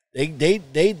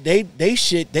 They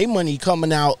shit, they money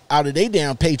coming out of their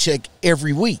damn paycheck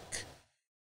every week.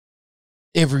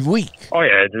 Every week. Oh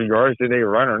yeah, regardless if they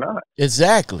run or not.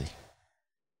 Exactly.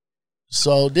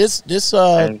 So this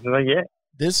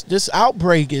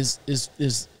outbreak is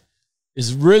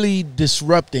really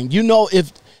disrupting. You know,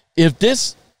 if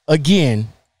this again,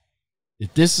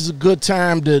 if this is a good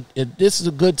time to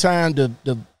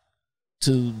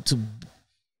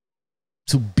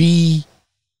be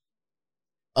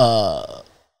a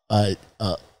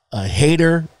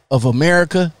hater of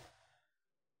America,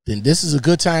 then this is a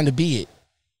good time to be it,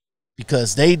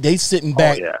 because they sitting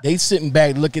back, they sitting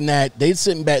back looking at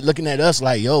us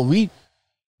like, yo, we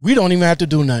don't even have to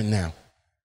do nothing now.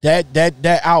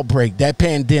 That outbreak, that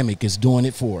pandemic is doing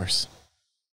it for us.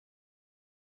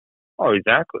 Oh,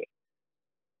 exactly.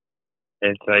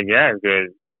 It's like, because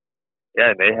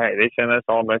they sent us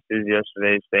all messages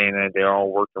yesterday saying that they're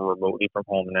all working remotely from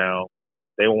home now.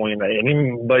 They won't even let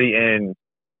anybody in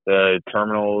the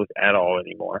terminals at all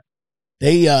anymore.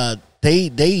 They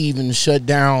even shut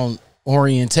down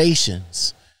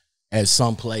orientations at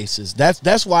some places.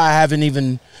 That's why I haven't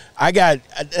even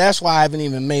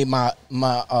made my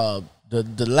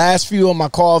the last few of my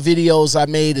call videos I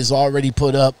made is already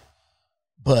put up,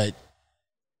 but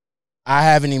I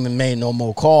haven't even made no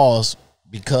more calls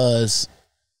because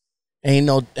ain't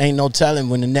no telling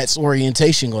when the next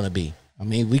orientation going to be. I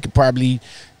mean, we could probably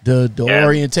the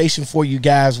orientation for you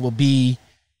guys will be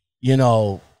in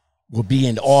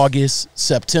August,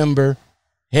 September,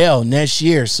 hell, next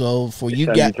year. So for you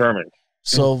guys,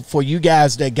 for you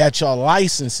guys that got your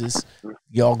licenses,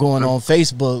 y'all going on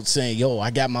Facebook saying, "Yo, I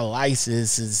got my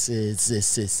license. It's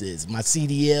my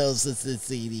CDLs, it's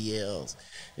CDLs,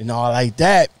 and all like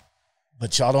that."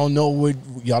 But y'all don't know when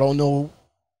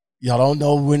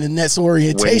the next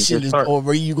orientation is or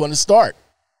where you going to start.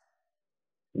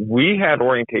 We had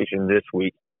orientation this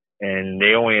week, and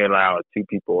they only allow 2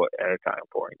 people at a time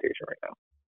for orientation right now.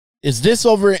 Is this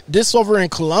over in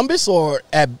Columbus or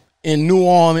in New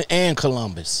Orleans and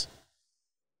Columbus?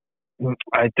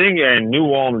 I think in New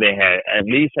Orleans they had, at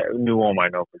least New Orleans I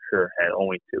know for sure, had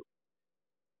only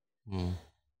 2.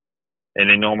 And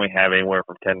they normally have anywhere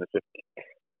from 10 to 15.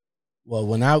 Well,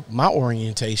 when my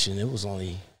orientation, it was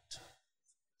only,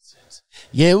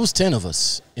 it was 10 of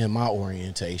us in my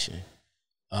orientation.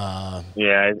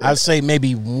 I'd say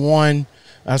maybe one.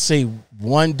 I'd say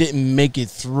one didn't make it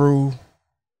through.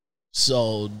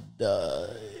 So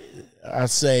I'd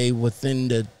say within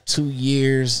the 2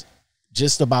 years,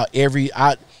 just about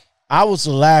I was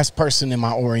the last person in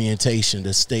my orientation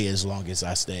to stay as long as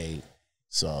I stayed.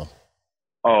 So.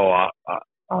 Oh,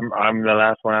 I'm the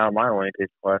last one out of my orientation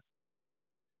class.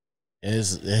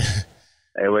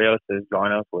 Everybody else is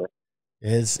gone elsewhere.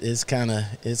 It's kind of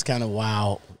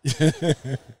wild.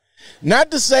 Not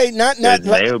to say not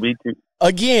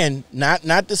again,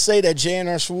 not to say that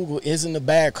J&R Schwugel isn't a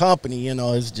bad company.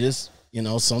 It's just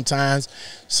sometimes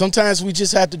we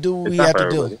just have to do what we have to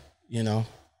do. Yeah,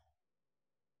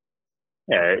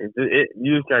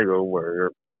 you just gotta go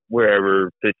wherever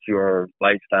fits your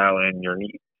lifestyle and your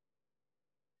needs.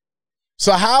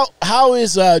 So how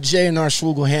is J&R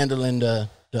Schwugel handling the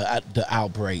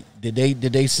outbreak? Did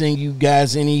they send you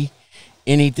guys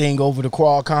anything over the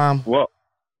Qualcomm? Well,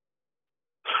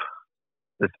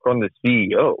 it's from the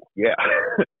CEO. Yeah.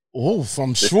 Oh,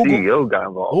 from the Schwugel. CEO got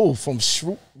involved. Oh, from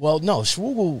Schwugel. Well, no,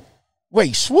 Schwugel.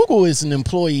 Wait, Schwugel is an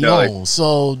employee owned.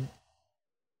 So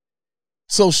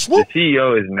Schwugel. The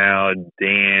CEO is now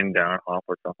Dan Downhoff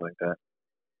or something like that.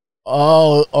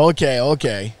 Oh,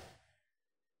 okay.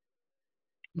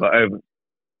 But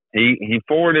he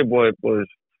forwarded what was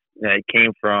that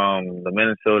came from the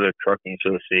Minnesota Trucking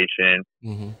Association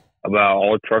about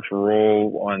all trucks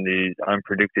roll on these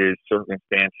unpredicted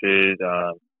circumstances,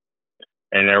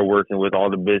 and they're working with all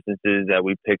the businesses that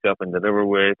we pick up and deliver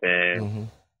with, and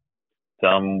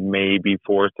some may be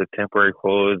forced to temporarily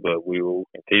close, but we will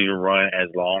continue to run as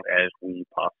long as we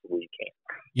possibly can.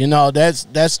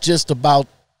 That's just about.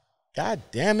 God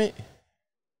damn it.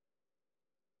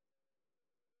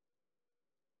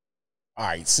 All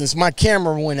right, since my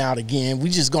camera went out again, we're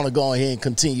just going to go ahead and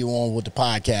continue on with the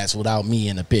podcast without me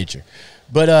in the picture.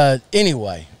 But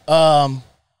anyway, damn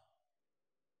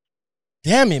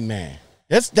it, man.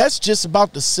 That's just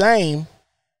about the same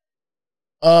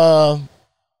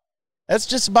That's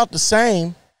just about the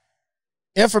same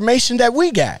information that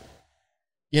we got.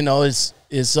 You know, it's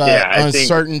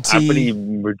uncertainty. I believe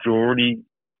majority.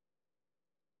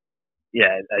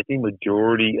 Yeah, I think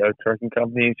majority of trucking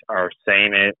companies are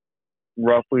saying it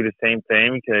roughly the same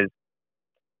thing because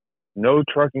no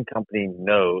trucking company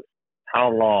knows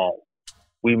how long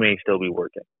we may still be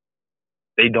working.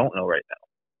 They don't know right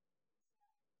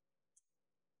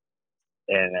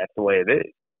now, and that's the way it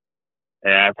is.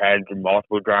 And I've had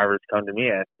multiple drivers come to me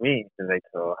and ask me, and they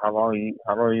go, "How long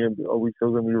are we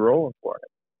still going to be rolling for it?"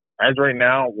 As right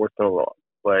now, we're still rolling,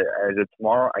 but as of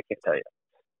tomorrow, I can't tell you.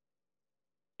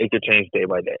 It could change day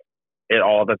by day. It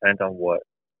all depends on what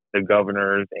the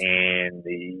governors and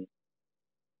the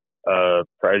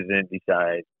president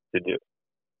decide to do.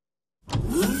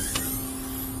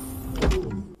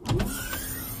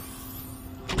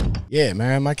 Yeah,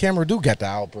 man, my camera do got the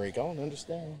outbreak. I don't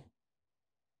understand.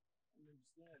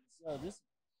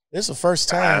 This is the first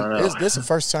time. This is the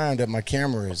first time that my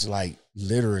camera is like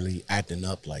literally acting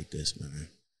up like this, man.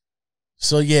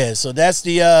 So yeah, so that's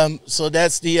the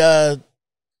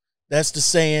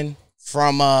saying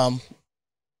from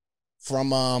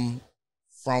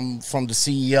the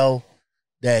CEO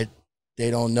that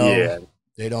they don't know. Yeah.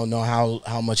 They don't know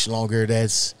how much longer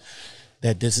this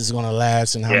is going to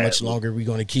last and how much longer we're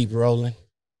going to keep rolling.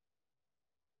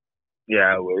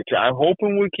 Yeah, I'm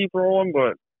hoping we keep rolling,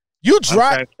 but you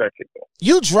drive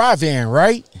in,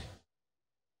 right?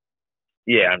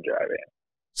 Yeah, I'm driving.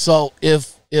 So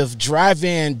if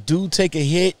drive-in do take a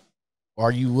hit,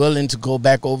 are you willing to go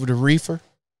back over the reefer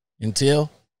until?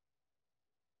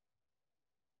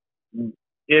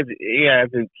 If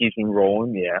it keeps me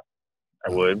rolling, yeah, I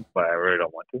would, but I really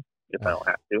don't want to if I don't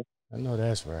have to. I know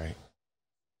that's right.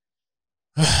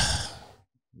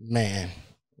 Man,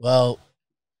 well,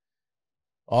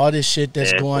 all this shit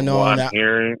that's going on.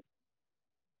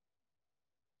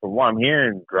 From what I'm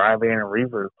hearing, drive-in and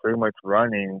reefer is pretty much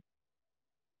running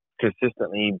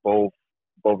consistently both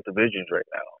divisions right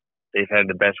now. They've had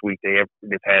the best week they've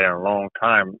had in a long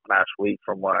time last week,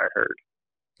 from what I heard.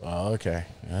 Oh, okay,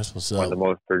 that's what's up. One of the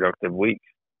most productive weeks,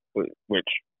 which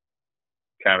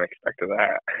kind of expected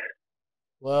that.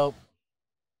 Well,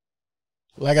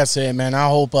 like I said, man, I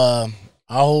hope.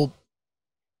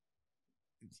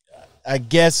 I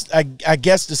guess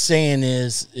the saying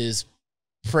is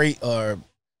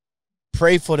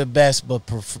pray for the best, but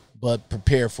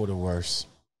prepare for the worst,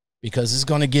 because it's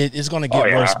gonna get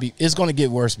worse. It's gonna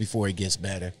get worse before it gets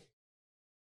better.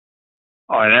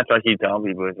 Oh, and that's what I keep telling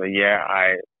people. It's like,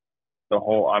 I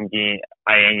am getting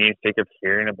sick of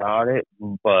hearing about it,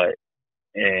 but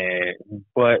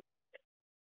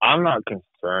I'm not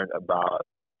concerned about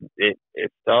it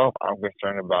itself. I'm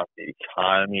concerned about the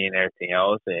economy and everything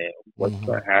else, and what's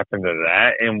going to happen to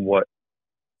that, and what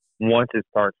once it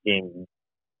starts getting,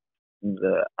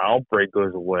 the outbreak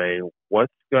goes away,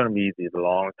 what's going to be the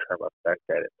long-term effect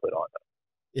that it put on us.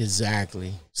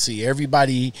 Exactly. See,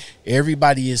 everybody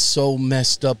is so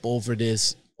messed up over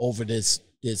this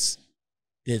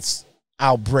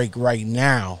outbreak right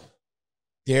now.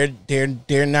 They're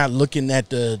not looking at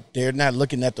the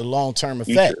long-term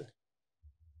effect. Future.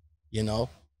 You know,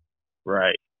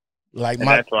 right? Like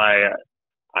that's why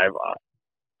that's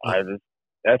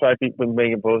why people been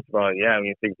making posts about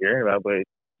sick hearing about, but it's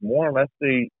more or less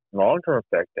the long-term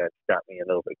effect that's got me a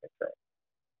little bit concerned.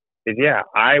 Because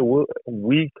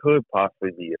we could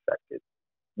possibly be affected.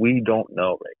 We don't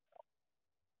know right now.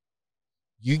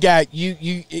 You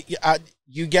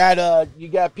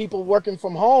got people working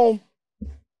from home.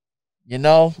 You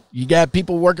know, you got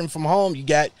people working from home. You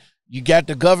got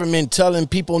the government telling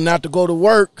people not to go to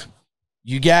work.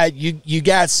 You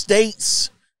got states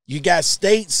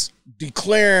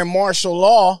declaring martial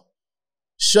law,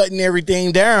 shutting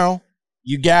everything down.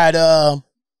 You got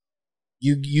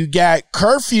you got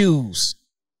curfews.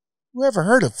 Who ever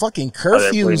heard of fucking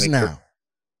curfews now?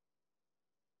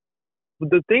 But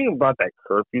the thing about that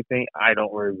curfew thing, I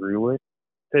don't really agree with,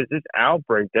 because this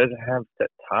outbreak doesn't have set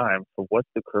time. So what's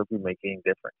the curfew making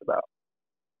difference about?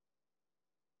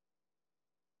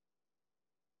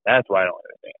 That's why I don't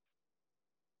understand.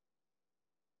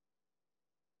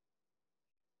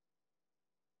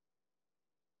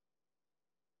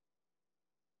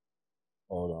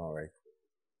 Hold on, right.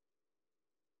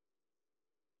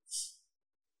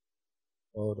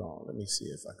 Hold on. Let me see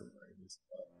if I can bring this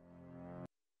up.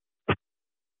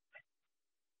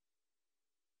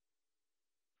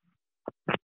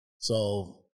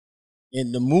 So,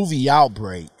 in the movie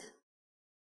Outbreak,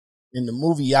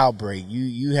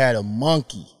 you had a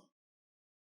monkey.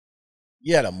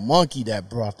 You had a monkey that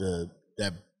brought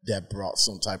that brought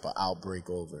some type of outbreak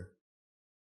over.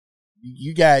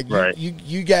 You got Right.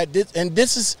 you got this, and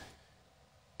this is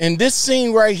in this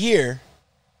scene right here.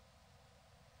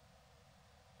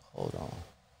 Hold on.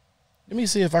 Let me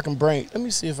see if I can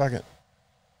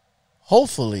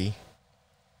hopefully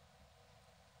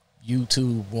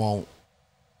YouTube won't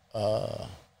hold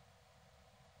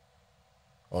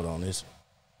on, it's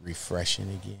refreshing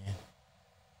again.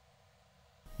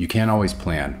 You can't always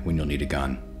plan when you'll need a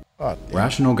gun. Oh,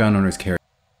 Rational gun owners carry.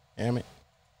 damn it.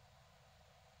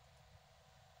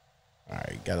 All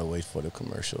right, gotta wait for the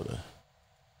commercial to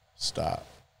stop.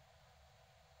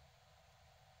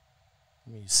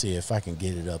 Let me see if I can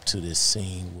get it up to this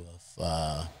scene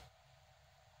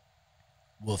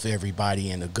with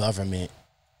everybody in the government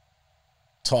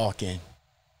talking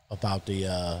about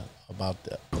the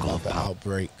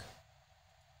outbreak.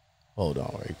 Hold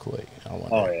on, right quick.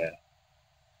 I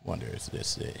wonder if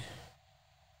this it.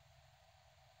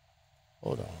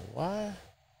 Hold on, why?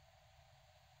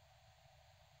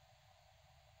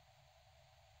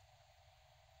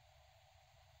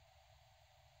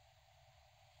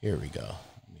 Here we go.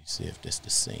 Let me see if this is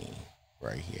the scene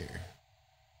right here.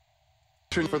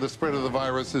 For the spread of the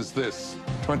virus is this: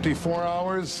 24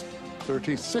 hours,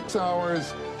 36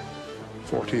 hours,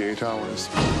 48 hours.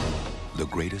 The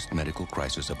greatest medical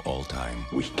crisis of all time.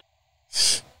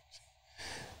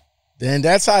 Then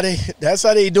that's how they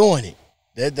doing it.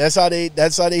 That's how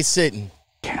they sitting.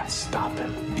 Can't stop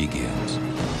it. Begins.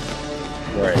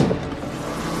 Right.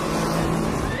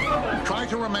 Try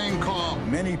to remain calm.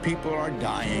 Many people are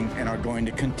dying and are going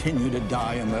to continue to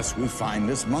die unless we find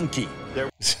this monkey.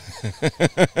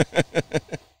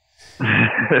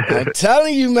 I'm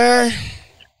telling you, man.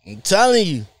 I'm telling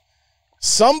you.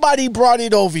 Somebody brought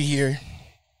it over here.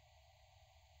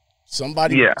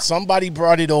 Somebody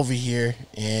brought it over here,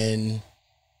 and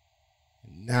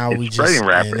now It's spreading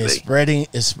rapidly. And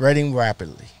it's spreading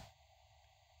rapidly.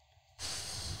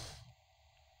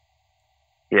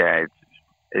 Yeah,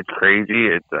 it's crazy.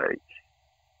 It's like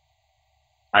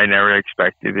I never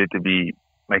expected it to be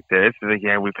like this. And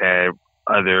again, we've had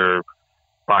other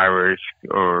virus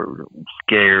or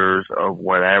scares of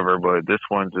whatever, but this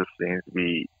one just seems to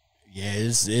be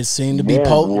it seemed to be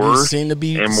potent. It seemed to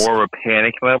be and more of a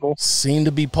panic level. Seemed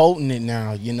to be potent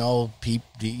now. You know,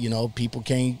 people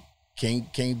can't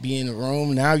be in the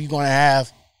room. Now you're gonna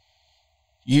have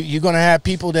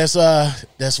people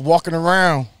that's walking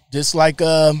around just like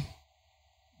these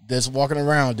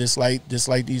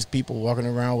people walking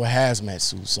around with hazmat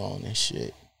suits on and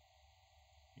shit.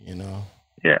 You know?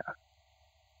 Yeah.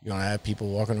 You're gonna have people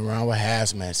walking around with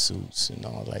hazmat suits and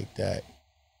all like that.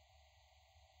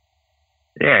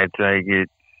 Yeah, it's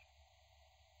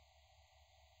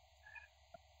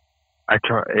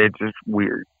just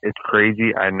weird. It's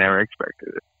crazy. I never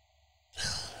expected it.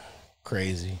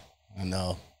 Crazy. I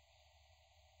know.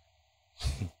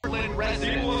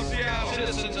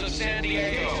 Citizens of San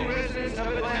Diego, residents of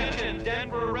Atlanta,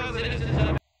 Denver, residents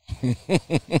of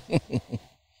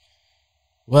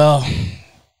Well,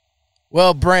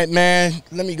 Brent, man,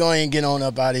 let me go ahead and get on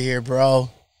up out of here, bro.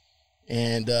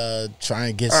 And try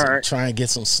and get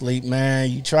some sleep, man.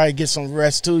 You try to get some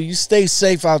rest too. You stay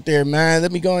safe out there, man.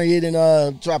 Let me go ahead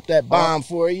and drop that bomb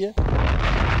for you.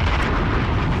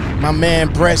 My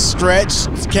man Brent Stretch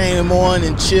came on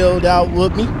and chilled out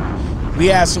with me. We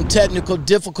had some technical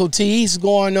difficulties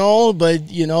going on, but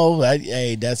you know,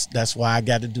 hey, that's why I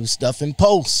got to do stuff in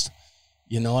post.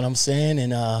 You know what I'm saying?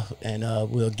 And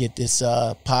we'll get this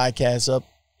podcast up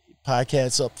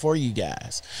for you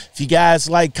guys. If you guys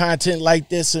like content like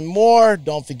this and more,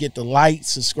 don't forget to like,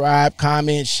 subscribe,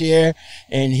 comment, share,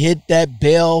 and hit that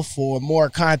bell for more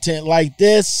content like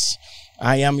this.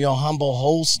 I am your humble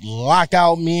host,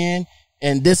 Lockoutmen,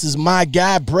 and this is my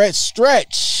guy, Brent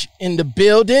Stretch, in the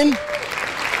building.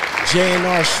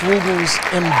 JNR Schrugel's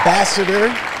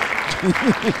ambassador.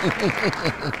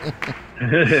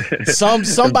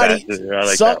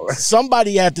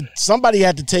 Somebody had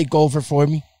to take over for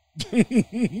me.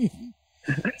 I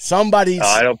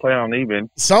don't plan on leaving.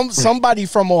 Somebody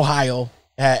from Ohio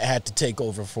had to take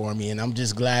over for me, and I'm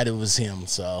just glad it was him.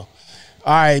 So, all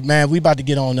right, man, we about to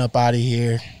get on up out of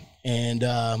here, and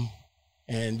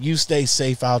you stay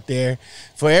safe out there.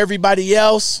 For everybody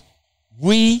else,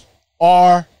 we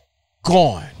are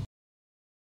gone.